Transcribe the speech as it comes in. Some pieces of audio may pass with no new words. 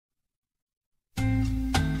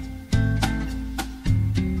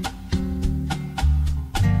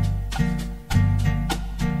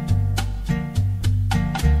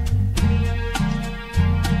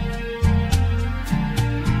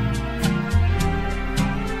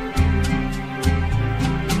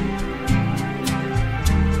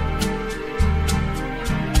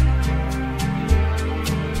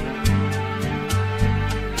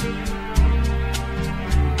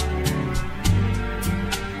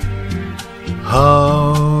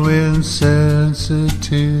How insensitive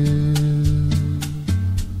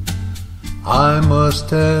I must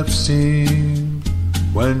have seemed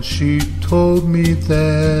when she told me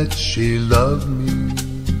that she loved me.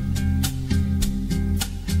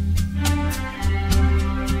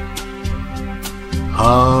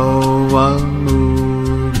 How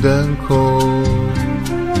unmoved and cold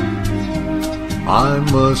I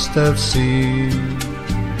must have seemed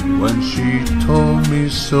when she told me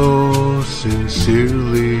so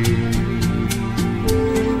sincerely.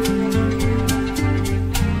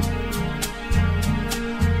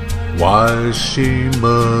 Why she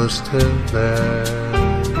must have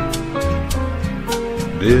asked,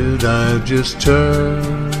 did I just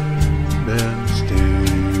turn and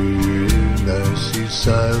stare as she's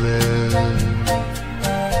silent?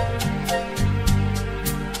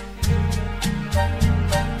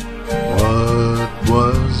 What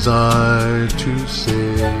was I to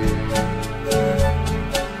say?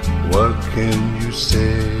 What can you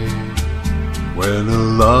say when a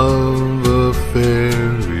love affair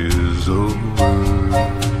is over?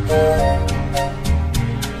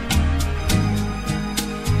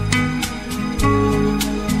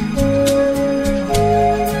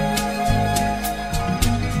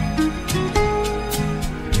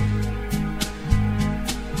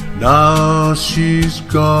 Now she's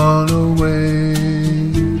gone away,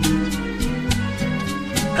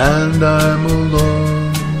 and I'm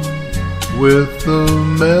alone with the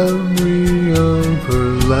memory of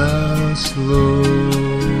her last love.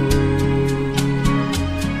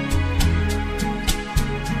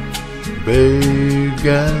 Vague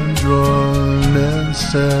and drawn and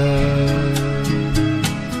sad,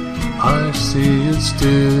 I see it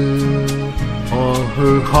still, all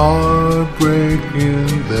her heartbreak in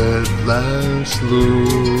that last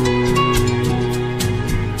look.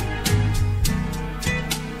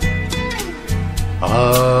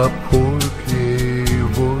 Ah, porque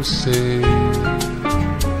você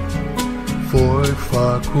foi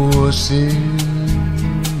aproxima-se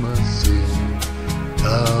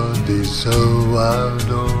ao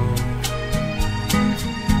desolado.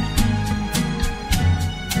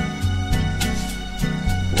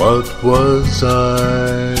 What was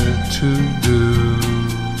I to do?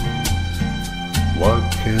 What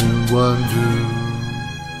can one do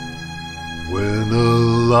when a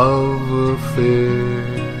love affair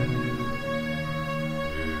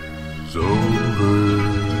is over?